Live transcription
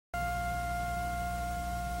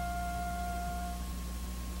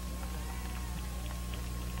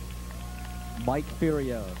Mike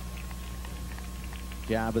Furio.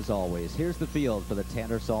 Job as always. Here's the field for the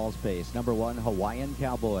Tattersalls pace. Number 1, Hawaiian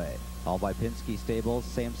Cowboy. All by Penske Stables,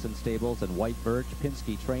 Sampson Stables, and White Birch.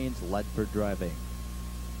 Penske Trains, Ledford Driving.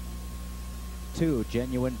 2,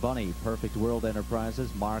 Genuine Bunny. Perfect World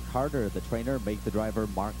Enterprises. Mark Harder, the trainer. Make the driver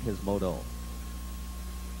Mark Kismodo.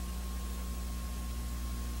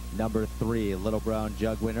 Number 3, Little Brown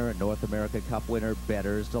Jug winner and North America Cup winner,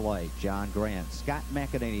 Bettor's Delight. John Grant. Scott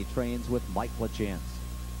McEnany trains with Mike Lachance.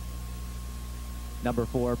 Number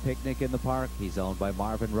 4, Picnic in the Park. He's owned by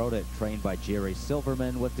Marvin Rodick, trained by Jerry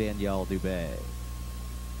Silverman with Danielle Dubé.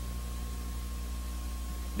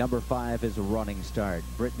 Number 5 is Running Start.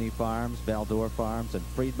 Brittany Farms, Valdor Farms, and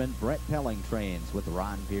Friedman. Brett Pelling trains with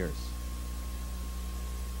Ron Pierce.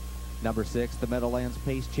 Number 6, the Meadowlands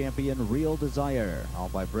Pace Champion, Real Desire. All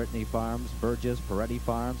by Brittany Farms, Burgess, Peretti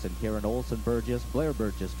Farms, and Karen Olson Burgess. Blair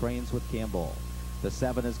Burgess trains with Campbell. The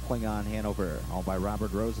 7 is Klingon Hanover. All by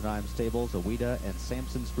Robert Rosenheim Stables, Awida, and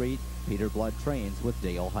Sampson Street. Peter Blood trains with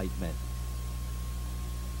Dale Heitman.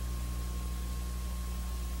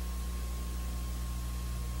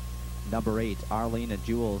 Number 8, Arlene and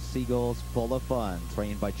Jules Seagulls, Full of Fun.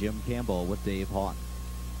 Trained by Jim Campbell with Dave Hawk.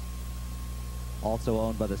 Also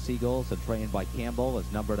owned by the Seagulls and trained by Campbell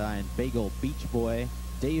is number 9, Bagel Beach Boy.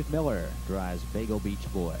 Dave Miller drives Bagel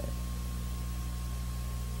Beach Boy.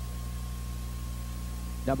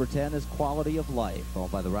 Number 10 is Quality of Life,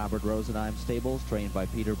 owned by the Robert Rosenheim Stables, trained by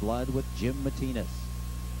Peter Blood with Jim Martinez.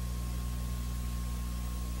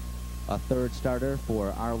 A 3rd starter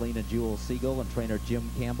for Arlene and Jules Siegel and trainer Jim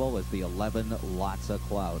Campbell is the 11, Lotsa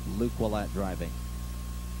Cloud. Luke Willett driving.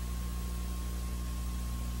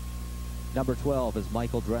 Number 12 is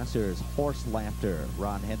Michael Dresser's Horse Laughter.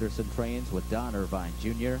 Ron Henderson trains with Don Irvine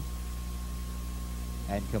Jr.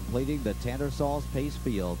 And completing the Tattersalls pace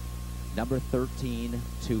field, number 13,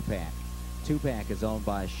 Two-Pack. Two-Pack is owned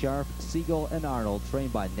by Sharp, Siegel, and Arnold,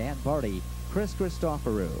 trained by Nat Barty. Chris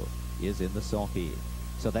Christoforou is in the sulky.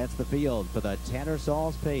 So that's the field for the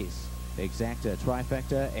Tattersalls pace. Exacta,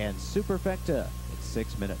 Trifecta, and Superfecta in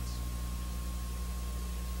 6 minutes.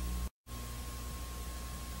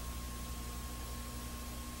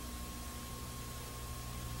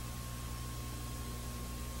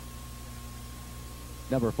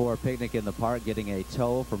 Number 4, Picnic in the Park, getting a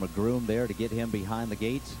tow from a groom there to get him behind the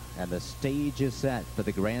gate. And the stage is set for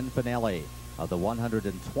the grand finale of the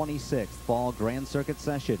 126th Fall Grand Circuit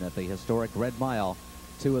Session at the historic Red Mile.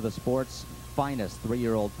 2 of the sport's finest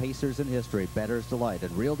 3-year-old pacers in history, Bettor's Delight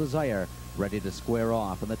and Real Desire, ready to square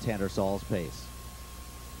off in the Tattersalls pace.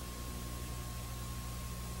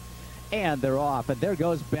 And they're off, and there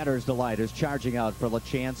goes Bettor's Delight, who's charging out for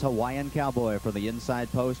Lachance. Hawaiian Cowboy from the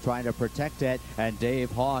inside post, trying to protect it, and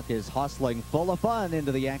Dave Hawk is hustling Full of Fun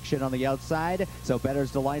into the action on the outside. So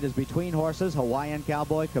Bettor's Delight is between horses. Hawaiian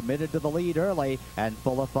Cowboy committed to the lead early, and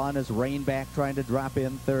Full of Fun is reined back, trying to drop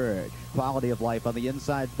in 3rd. Quality of Life on the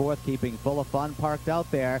inside 4th, keeping Full of Fun parked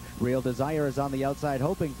out there. Real Desire is on the outside,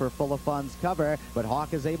 hoping for Full of Fun's cover, but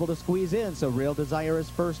Hawk is able to squeeze in, so Real Desire is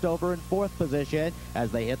first over in 4th position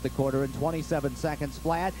as they hit the quarter in 27 seconds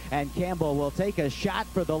flat, and Campbell will take a shot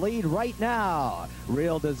for the lead right now.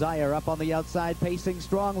 Real Desire up on the outside, pacing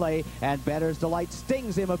strongly, and Bettor's Delight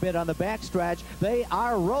stings him a bit on the backstretch. They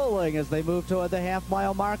are rolling as they move toward the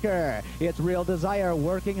half-mile marker. It's Real Desire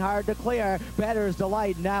working hard to clear. Bettor's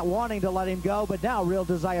Delight not wanting to let him go, but now Real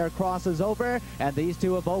Desire crosses over, and these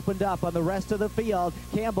two have opened up on the rest of the field.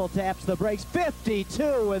 Campbell taps the brakes,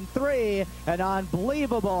 52-3, an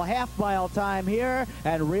unbelievable half-mile time here,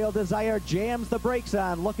 and Real Desire jams the brakes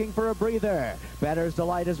on, looking for a breather. Bettor's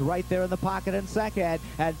Delight is right there in the pocket in 2nd,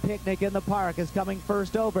 and Picnic in the Park is coming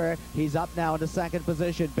first over. He's up now into 2nd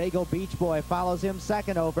position. Bagel Beach Boy follows him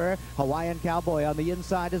 2nd over. Hawaiian Cowboy on the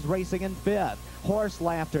inside is racing in 5th. Horse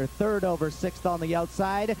Laughter 3rd over, 6th on the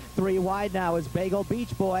outside. 3 wide now is Bagel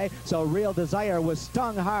Beach Boy. So Real Desire was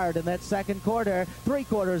stung hard in that 2nd quarter. 3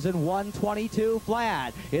 quarters in 1:22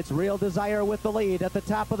 flat. It's Real Desire with the lead at the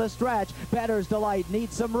top of the stretch. Bettor's Delight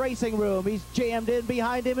needs some racing room. He's jammed in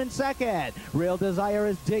behind him in 2nd. Real Desire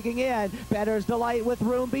is digging in. Bettor's Delight with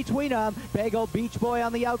room between them. Bagel Beach Boy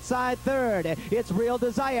on the outside 3rd. It's Real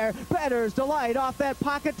Desire. Bettor's Delight off that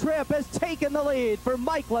pocket trip has taken the lead for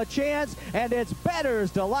Mike Lachance, and it's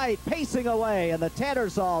Bettor's Delight pacing away in the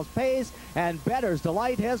Tattersalls pace, and Bettor's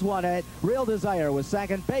Delight has won it. Real Desire was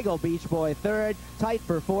 2nd, Bagel Beach Boy 3rd, tight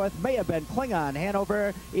for 4th, may have been Klingon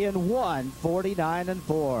Hanover in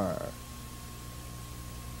 1:49-4.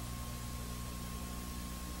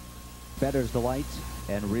 Bettor's Delight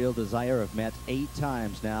and Real Desire have met 8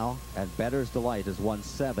 times now, and Bettor's Delight has won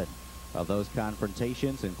 7 of those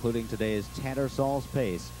confrontations, including today's Tattersalls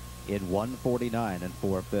pace. in 1:49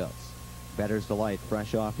 4/5. Bettor's Delight,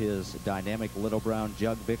 fresh off his dynamic Little Brown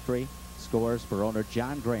Jug victory, scores for owner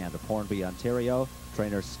John Grand of Hornby, Ontario,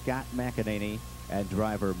 trainer Scott McEnany, and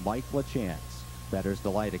driver Mike Lachance. Bettor's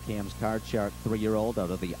Delight, a Cam's Card Shark 3-year-old out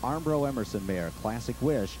of the Armbro Emerson mare Classic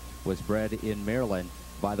Wish, was bred in Maryland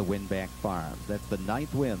by the Winback Farms. That's the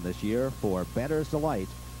 9th win this year for Bettor's Delight,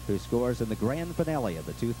 who scores in the grand finale of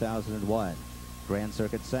the 2001 Grand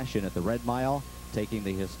Circuit session at the Red Mile, taking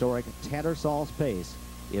the historic Tattersalls pace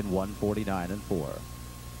in 1:49 4.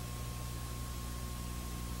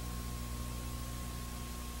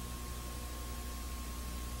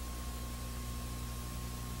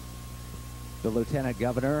 The Lieutenant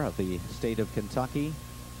Governor of the state of Kentucky,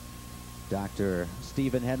 Dr.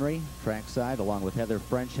 Stephen Henry, trackside, along with Heather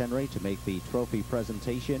French Henry, to make the trophy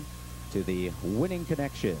presentation to the winning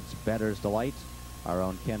connections. Bettor's Delight, our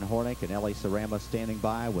own Ken Hornick and Ellie Sarama standing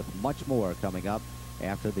by with much more coming up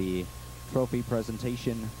after the trophy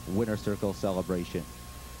presentation winner circle celebration.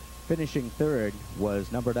 Finishing third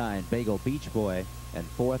was number 9 Bagel Beach Boy, and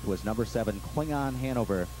fourth was number 7 Klingon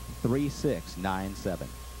Hanover 3697.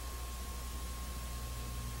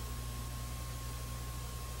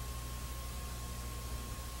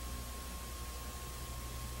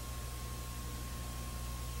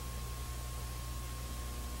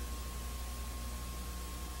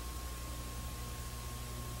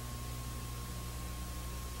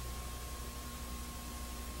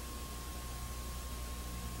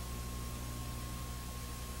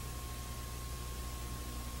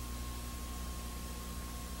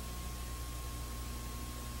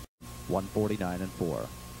 $149 4.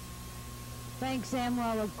 Thanks, Sam.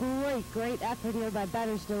 Well, a great effort here by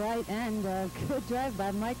Bettor's Delight, and a good drive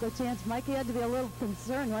by Mike Lachance. Mike, he had to be a little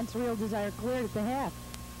concerned once Real Desire cleared at the half.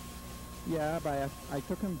 Yeah, but I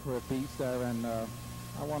took him for a piece there, and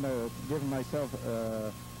I want to give myself,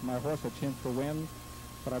 my horse, a chance to win,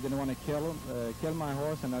 but I didn't want to kill my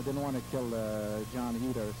horse, and I didn't want to kill John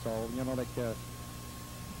either. So, you know, like,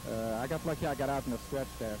 I got lucky I got out in the stretch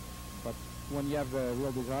there. But when you have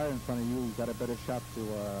Real Desire in front of you, you've got a better shot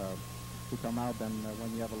to come out than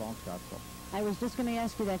when you have a long shot. So. I was just going to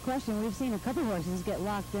ask you that question. We've seen a couple horses get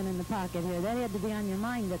locked in the pocket here. That had to be on your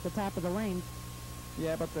mind at the top of the lane.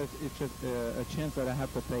 Yeah, but it's just a chance that I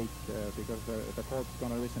have to take because the colt's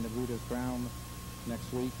going to race in the Breeders' Crown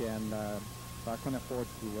next week, and so I couldn't afford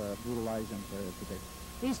to brutalize him today.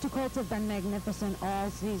 These two colts have been magnificent all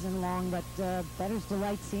season long, but Bettor's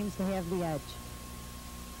Delight seems to have the edge.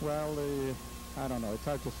 Well, I don't know. It's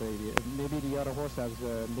hard to say. Maybe the other horse has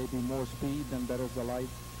maybe more speed than Bettor's Delight,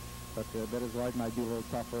 but Bettor's Delight might be a little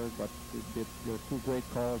tougher. But they're two great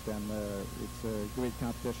colts, and it's a great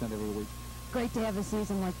competition every week. Great to have a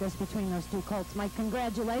season like this between those two colts. Mike,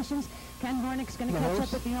 congratulations. Ken Hornick's going to catch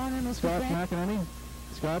up with the owner, Mr. Scott Grant. McEnany.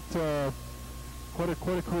 Scott, quite a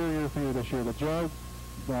career year for you this year. The Jug,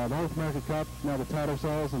 the North American Cup, now the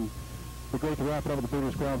Tattersalls, and it'd be great to wrap it up with the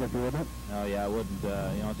Breeders' Crown victory, wouldn't it? Oh yeah, I wouldn't.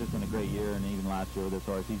 You know, it's just been a great year, and even last year with this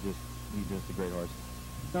horse, he's just a great horse.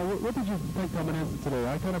 Now, what did you think coming in today?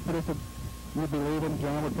 I kind of predicted you'd be leaving.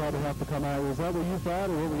 John would probably have to come out. Was that what you thought,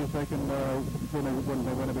 or what were you thinking when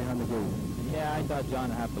they went behind the gate? Yeah, I thought John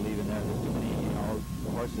would have to leave in there. There's too many, you know,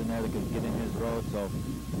 horses in there that could get in his road. So,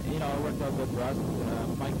 you know, it worked out good for us.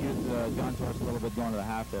 Mike used John's horse a little bit going to the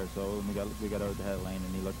half there, so we got out of the head of the lane,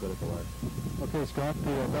 and he looked good at the work. Okay, Scott,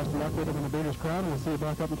 best of luck with him in the Breeders' Crown, and we'll see you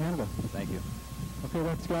back up in Canada. Thank you. Okay,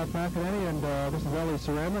 that's Scott McEnany, and this is Ellie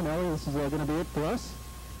Sarama. And Ellie, this is going to be it for us.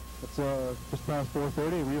 It's just past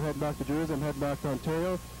 4:30. We're heading back to Jersey. I'm heading back to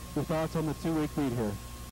Ontario. Your thoughts on the 2-week lead here?